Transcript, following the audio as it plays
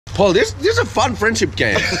Paul, this is a fun friendship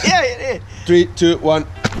game. Yeah, it is. 3, 2, 1.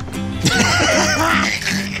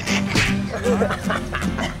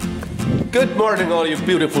 Good morning, all you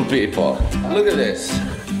beautiful people. Look at this.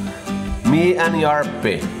 Me and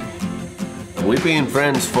Jarppi. We've been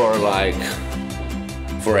friends for like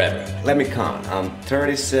forever. Let me count. I'm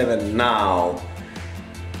 37 now.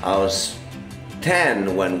 I was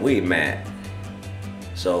 10 when we met.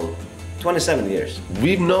 So 27 years.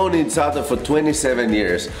 We've known each other for 27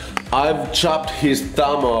 years. I've chopped his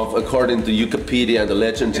thumb off, according to Wikipedia and the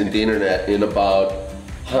legends in the internet, in about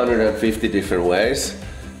 150 different ways.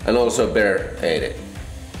 And also Bear ate it.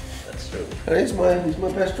 That's true. And he's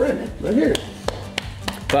my best friend, right here.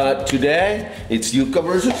 But today, it's Jukka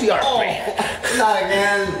versus Jarppi. Oh, not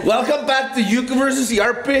again. Welcome back to Jukka versus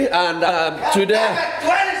Jarppi, and today...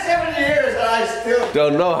 27 years and I still...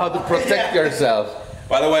 Don't know how to protect yourself.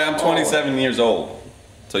 By the way, I'm 27 years old.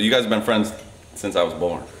 So you guys have been friends since I was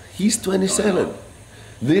born. He's 27.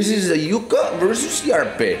 This is a Jukka versus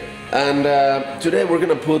Jarppi. And today we're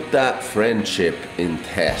gonna put that friendship in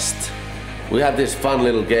test. We have this fun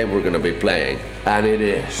little game we're gonna be playing, and it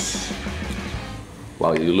is...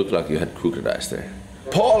 Wow, you look like you had crooked eyes there.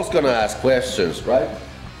 Paul's gonna ask questions, right?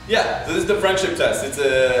 Yeah, so this is the friendship test. It's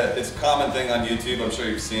a common thing on YouTube, I'm sure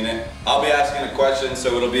you've seen it. I'll be asking a question,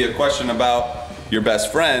 so it'll be a question about your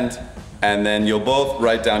best friend, and then you'll both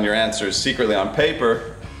write down your answers secretly on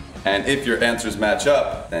paper, and if your answers match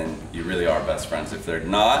up, then you really are best friends. If they're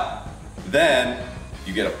not, then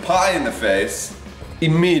you get a pie in the face.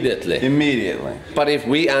 Immediately. Immediately. But if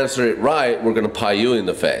we answer it right, we're gonna pie you in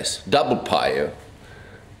the face. Double pie you.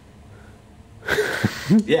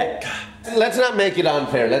 Yeah. Let's not make it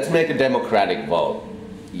unfair. Let's make a democratic vote.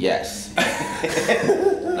 Yes.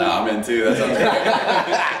 No, I'm in too. That sounds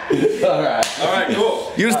great. All right. All right,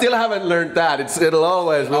 cool. You still haven't learned that. It'll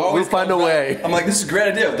always. We'll find a way. I'm like, this is a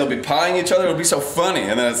great idea. They'll be pieing each other. It'll be so funny.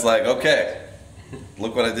 And then it's like, okay,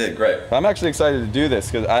 look what I did. Great. I'm actually excited to do this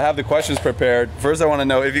because I have the questions prepared. First, I want to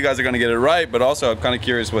know if you guys are going to get it right, but also I'm kind of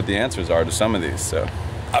curious what the answers are to some of these. So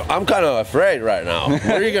I'm kind of afraid right now. What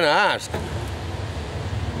are you gonna ask?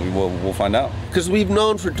 We'll find out. Because we've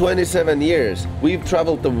known for 27 years. We've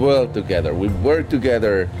traveled the world together. We've worked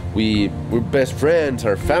together. We're best friends.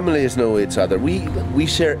 Our families know each other. We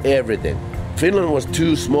share everything. Finland was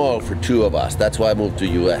too small for two of us. That's why I moved to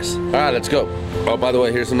US. All right, let's go. Oh, by the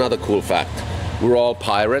way, here's another cool fact. We're all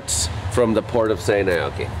pirates from the port of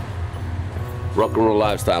Seinäjoki. Rock and roll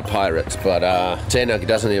lifestyle pirates, but Seinäjoki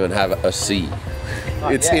doesn't even have a sea.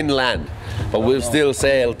 It's inland, but we've still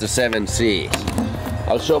sailed to 7 seas.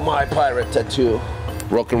 I'll show my pirate tattoo.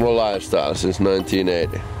 Rock and roll lifestyle since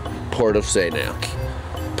 1980. Port of Seinäjoki.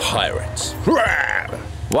 Pirates.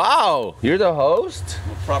 Wow, you're the host?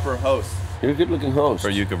 Proper host. You're a good looking host. For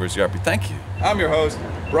Jukka vs. Jarppi. Thank you. I'm your host,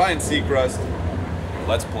 Brian Seacrust.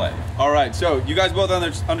 Let's play. All right, so you guys both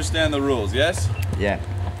understand the rules, yes? Yeah.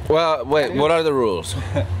 Well, wait, what are the rules?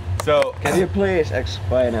 So, Can you please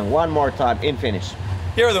explain them one more time in Finnish?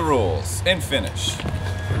 here are the rules in Finnish.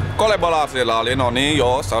 Oh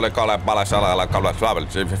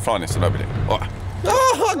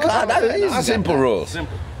God, these are simple rules.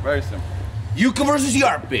 Simple, very simple. Jukka versus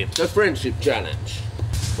Jarppi, the friendship challenge.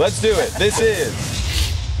 Let's do it. This is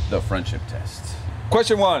the friendship test.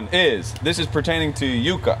 Question 1 is, this is pertaining to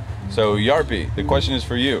Jukka. So Jarppi, the question is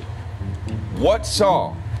for you. What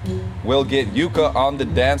song will get Jukka on the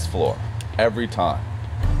dance floor every time?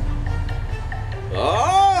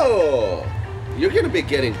 Oh, you're gonna be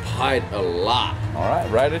getting pied a lot. All right,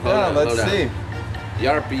 write it down. Let's see.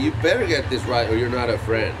 Jarppi, you better get this right or you're not a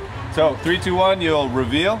friend. So 3, 2, 1, you'll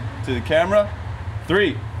reveal to the camera.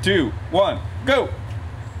 3, 2, 1, go.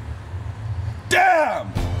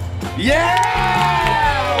 Damn!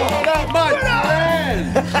 Yeah! What up, my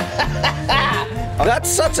friend? That's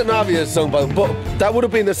such an obvious song, but that would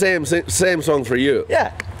have been the same song for you.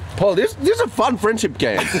 Yeah. Paul, this is a fun friendship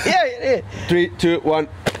game. Yeah, it is. 3, 2, 1.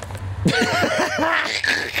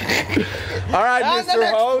 All right, And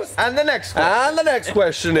Mr. Host. And the next one. And the next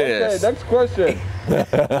question is. Okay, next question.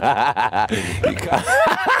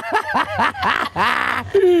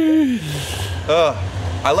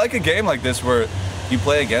 I like a game like this where you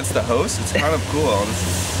play against the host. It's kind of cool,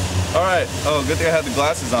 honestly. All right. Oh, good thing I had the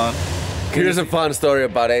glasses on. Here's a fun story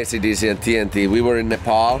about AC/DC and TNT. We were in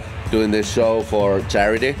Nepal doing this show for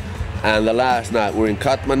charity. And the last night we're in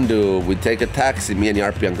Kathmandu. We take a taxi, me and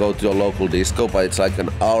Jarppi, and go to a local disco, but it's like an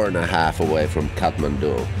hour and a half away from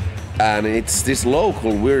Kathmandu. And it's this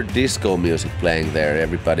local weird disco music playing there.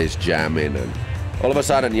 Everybody's jamming, and all of a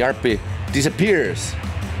sudden Jarppi disappears,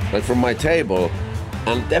 like from my table.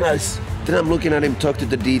 And then I'm looking at him talk to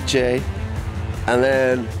the DJ, And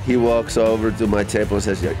then he walks over to my table and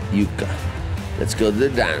says, Jukka, let's go to the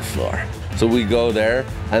dance floor. So we go there,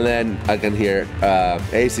 and then I can hear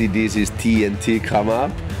AC/DC's TNT come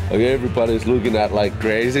up. Okay, everybody's looking at like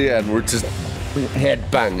crazy, and we're just head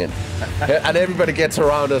banging. And everybody gets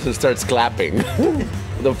around us and starts clapping.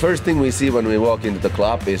 The first thing we see when we walk into the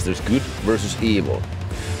club is there's good versus evil.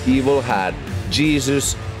 Evil had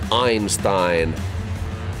Jesus, Einstein,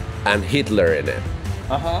 and Hitler in it.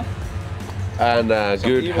 And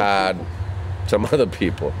good had some other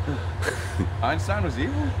people. Einstein was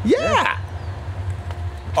evil? Yeah!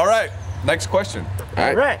 All right, next question.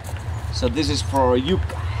 All right. So this is for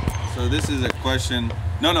Jukka. So this is a question,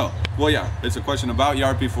 well yeah, it's a question about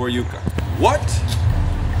Jarppi for Jukka. What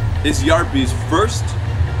is Jarppi's first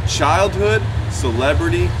childhood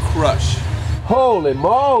celebrity crush? Holy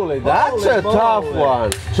moly, that's a tough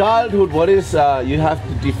one. Childhood, what is, you have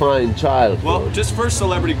to define childhood. Well, just first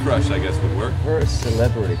celebrity crush, I guess, would work. First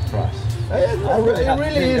celebrity crush. It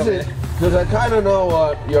really isn't, because I kind of know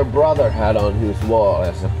what your brother had on his wall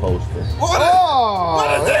as a poster.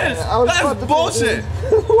 What is this? That's bullshit.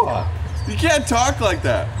 What? You can't talk like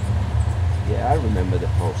that. Yeah, I remember the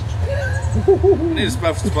poster. I need to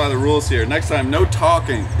specify the rules here. Next time, no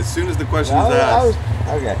talking as soon as the question is asked.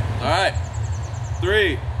 Okay. All right.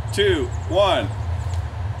 3, 2, 1.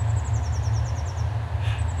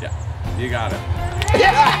 Yeah, you got it.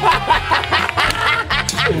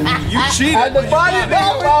 You cheated. And the funny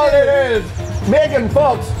thing about it is, Megan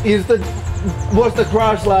Fox was the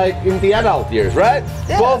crush like in the adult years, right?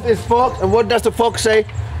 Yeah. Fox is Fox, and what does the fox say?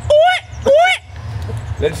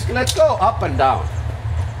 Let's go up and down.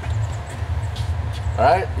 All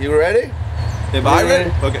right, you ready? Am I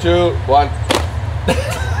ready? Okay. 2, 1.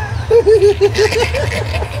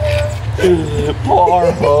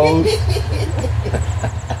 Poor host.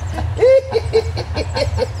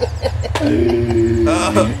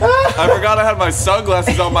 I forgot I had my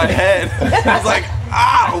sunglasses on my head. I was like,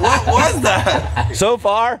 what was that? So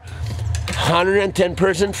far,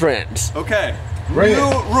 110% friends. Okay,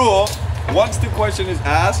 new rule. Once the question is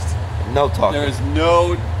asked, No talking. there is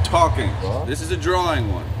no talking. This is a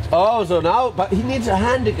drawing one. Oh, so now, but he needs a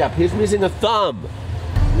handicap. He's missing a thumb.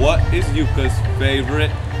 What is Jukka's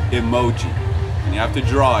favorite emoji? And you have to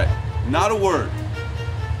draw it. Not a word.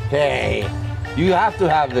 Hey, you have to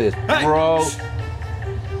have this, Hey, bro. shh.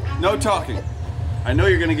 No talking. I know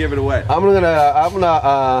you're gonna give it away. I'm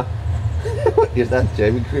gonna, is that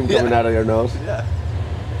shaving cream coming out of your nose? Yeah.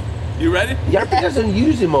 You ready? Jarppi doesn't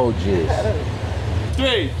use emojis.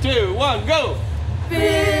 3, 2, 1, go!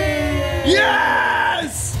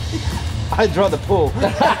 Yes! I draw the pool. Oh,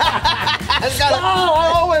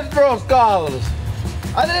 I always draw skulls.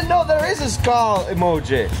 I didn't know there is a skull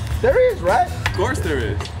emoji. There is, right? Of course there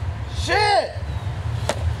is. Shit!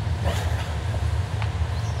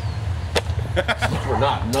 We're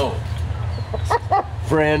not, no.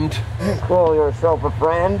 Friend. Call yourself a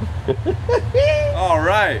friend. All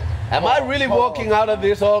right. Am I really walking out of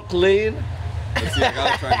this all clean? Let's see, I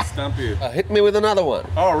gotta try to stump you. Hit me with another one.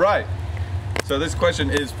 All right. So this question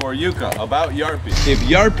is for Jukka about Jarppi. If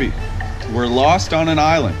Jarppi were lost on an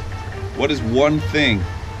island, what is one thing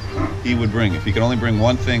he would bring? If he could only bring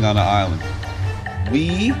one thing on an island.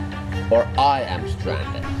 We or I am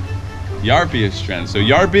stranded. Jarppi is stranded. So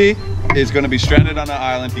Jarppi is going to be stranded on an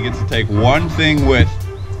island. He gets to take one thing with.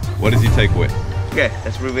 What does he take with? Okay,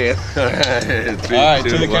 let's reveal. All right,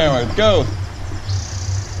 to the camera. Go.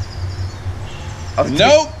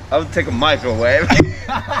 Nope. I would take a microwave.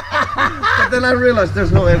 But then I realized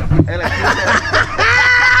there's no electricity.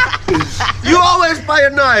 You always buy a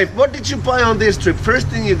knife. What did you buy on this trip? First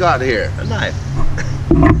thing you got here. A knife.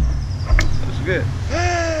 That's good.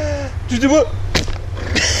 Did you what?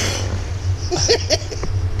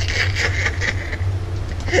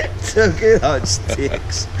 So good how it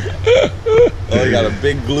sticks. Oh, you got a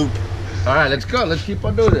big gloop. All right, let's go. Let's keep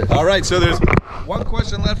on doing this. All right, so there's one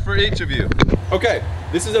question left for each of you. Okay,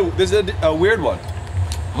 this is a weird one.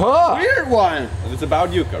 Huh? Weird one. It's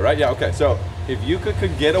about Jukka, right? Yeah. Okay. So if Jukka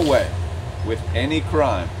could get away with any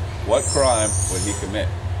crime, what crime would he commit?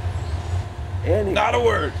 Any. Not a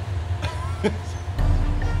word.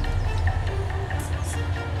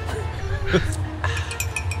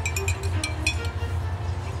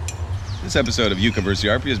 This episode of Jukka vs.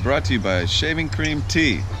 Jarppi is brought to you by Shaving Cream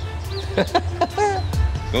Tea.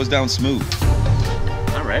 Goes down smooth.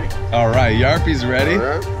 I'm ready. All right, Jarppi's ready. All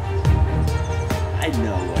right. I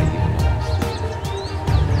know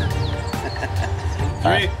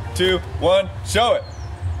what you 3, 2, 1, show it.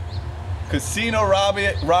 Casino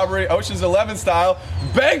robbery, Ocean's 11 style,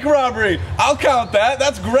 bank robbery. I'll count that.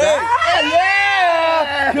 That's great. Yeah!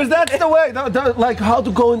 Yeah, because that's the way. Like how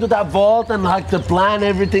to go into that vault and like to plan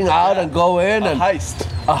everything out and go in. A heist.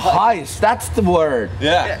 A heist, that's the word.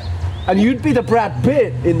 Yeah. And you'd be the Brad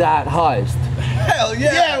Pitt in that heist. Hell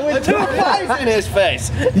yeah. Yeah, with 2 pies in his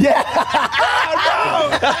face. Yeah.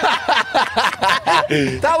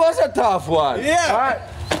 That was a tough one. Yeah. All right.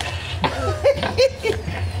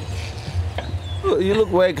 You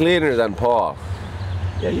look way cleaner than Paul.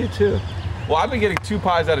 Yeah, you too. Well, I've been getting 2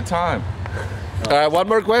 pies at a time. All right, one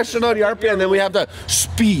more question on Jarppi, and then we have the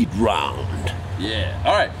speed round. Yeah.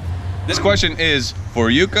 All right. This question is for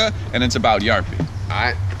Jukka, and it's about Jarppi. All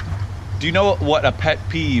right. Do you know what a pet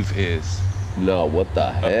peeve is? No, what the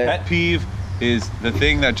A heck? pet peeve is the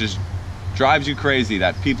thing that just drives you crazy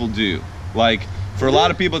that people do. Like, for a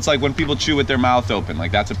lot of people, it's like when people chew with their mouth open.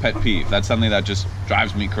 Like, that's a pet peeve. That's something that just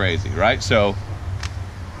drives me crazy, right? So,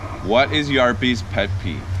 what is Jarppi's pet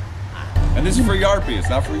peeve? And this is for Jarppi, it's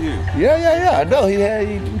not for you. Yeah. No,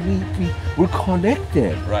 we're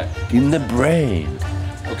connected. Right. In the brain.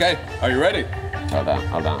 Okay, are you ready? Hold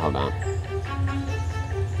on.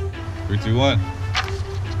 3, 2, 1.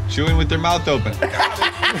 Chewing with their mouth open. It's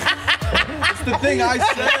the thing I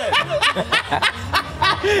said.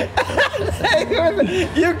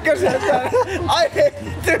 Jukka said that. I hate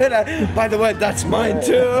doing that. By the way, that's mine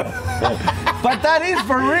too. But that is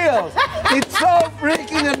for real. It's so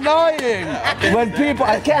freaking annoying when people,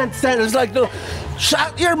 I can't stand it. It's like, no,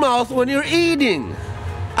 shut your mouth when you're eating.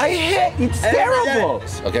 I hate, it's terrible.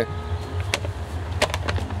 Okay.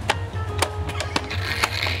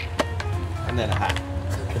 And then a hat.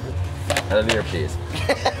 And an earpiece.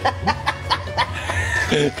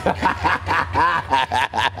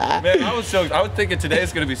 Man, I was thinking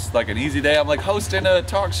today's gonna be like an easy day. I'm like hosting a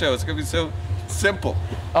talk show. It's gonna be so simple.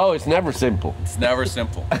 Oh, it's never simple. It's never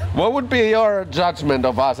simple. What would be your judgment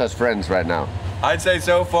of us as friends right now? I'd say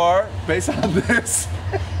so far, based on this,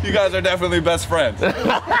 you guys are definitely best friends. All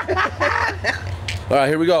right,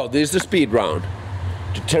 here we go. This is the speed round.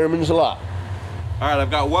 Determines a lot. All right, I've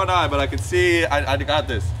got one eye, but I can see I got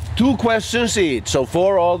this. 2 questions each, so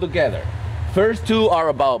 4 all together. First 2 are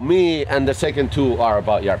about me, and the second 2 are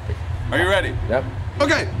about Jarppi. Are you ready? Yep.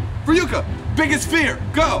 Okay, for Jukka, biggest fear,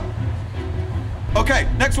 go. Okay,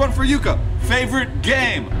 next one for Jukka, favorite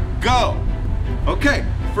game, go. Okay,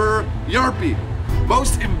 for Jarppi,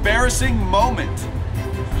 most embarrassing moment.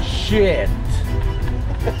 Shit.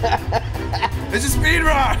 It's a speed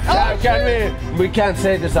run. We can't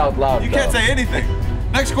say this out loud. You can't say anything.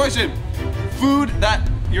 Next question, food that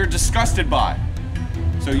you're disgusted by.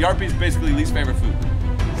 So Jarppi's basically least favorite food.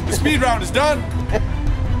 The speed round is done.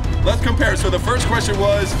 Let's compare. So the first question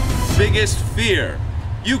was biggest fear.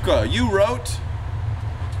 Jukka, you wrote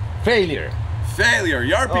Failure. failure.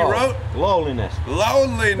 Jarppi wrote Loneliness.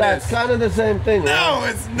 loneliness. That's kind of the same thing. No,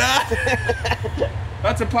 right? it's not.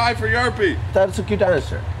 That's a pie for Jarppi. That's a good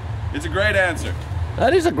answer. It's a great answer.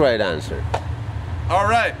 That is a great answer. All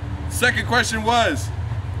right. Second question was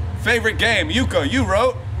favorite game. Jukka, you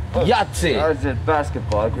wrote Yahtzee. I was at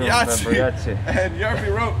basketball. I couldn't remember Yahtzee. and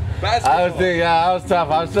Jarppi wrote basketball. I was thinking, yeah, I was tough.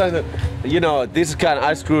 I was trying to, you know, this is kind of,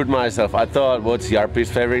 I screwed myself. I thought, what's Jarppi's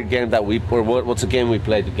favorite game that we, or what's a game we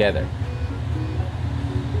play together?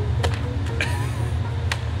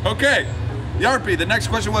 Okay, Jarppi, the next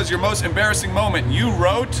question was your most embarrassing moment. You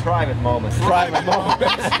wrote Private moments. private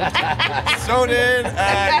moments. So did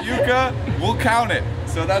Jukka. We'll count it.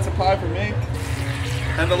 So that's a pie for me.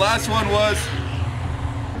 And the last one was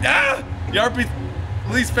Jarppi's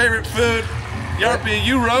least favorite food. Jarppi,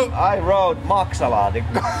 you wrote. I wrote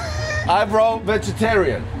maksalaatikko. I wrote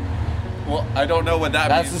vegetarian. Well, I don't know what that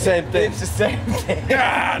That's the means. same thing. It's the same thing.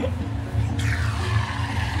 God.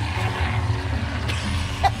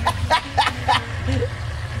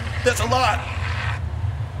 That's a lot.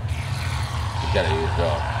 You gotta use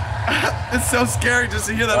dog. It's so scary just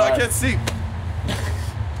to hear that. I can't see.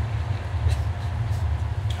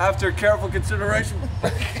 After careful consideration,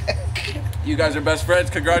 you guys are best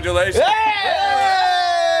friends. Congratulations.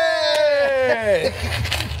 Hey!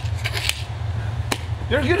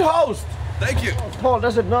 You're a good host. Thank you. Paul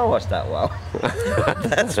doesn't know us that well.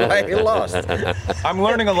 That's why he lost. I'm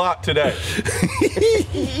learning a lot today.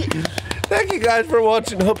 Thank you guys for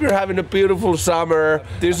watching. Hope you're having a beautiful summer.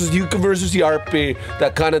 This is Jukka versus Jarppi.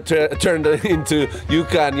 That kind of turned into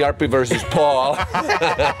Jukka and Jarppi versus Paul.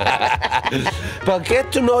 But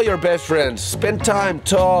get to know your best friends. Spend time,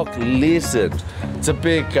 talk, listen. It's a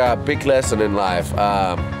big lesson in life.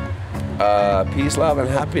 Peace, love, and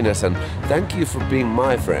happiness. And thank you for being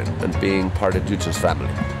my friend and being part of Jukka's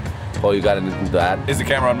family. Paul, you got anything to add? Is the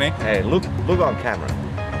camera on me? Hey, look on camera.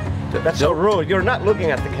 That's so rude. You're not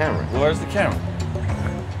looking at the camera. Where's the camera?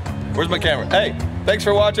 Where's my camera? Hey, Thanks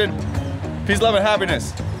for watching. Peace, love, and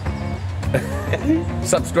happiness.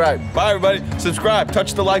 Subscribe. Bye, everybody. Subscribe.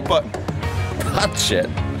 Touch the like button. Touch it.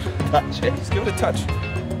 Touch it. Just give it a touch.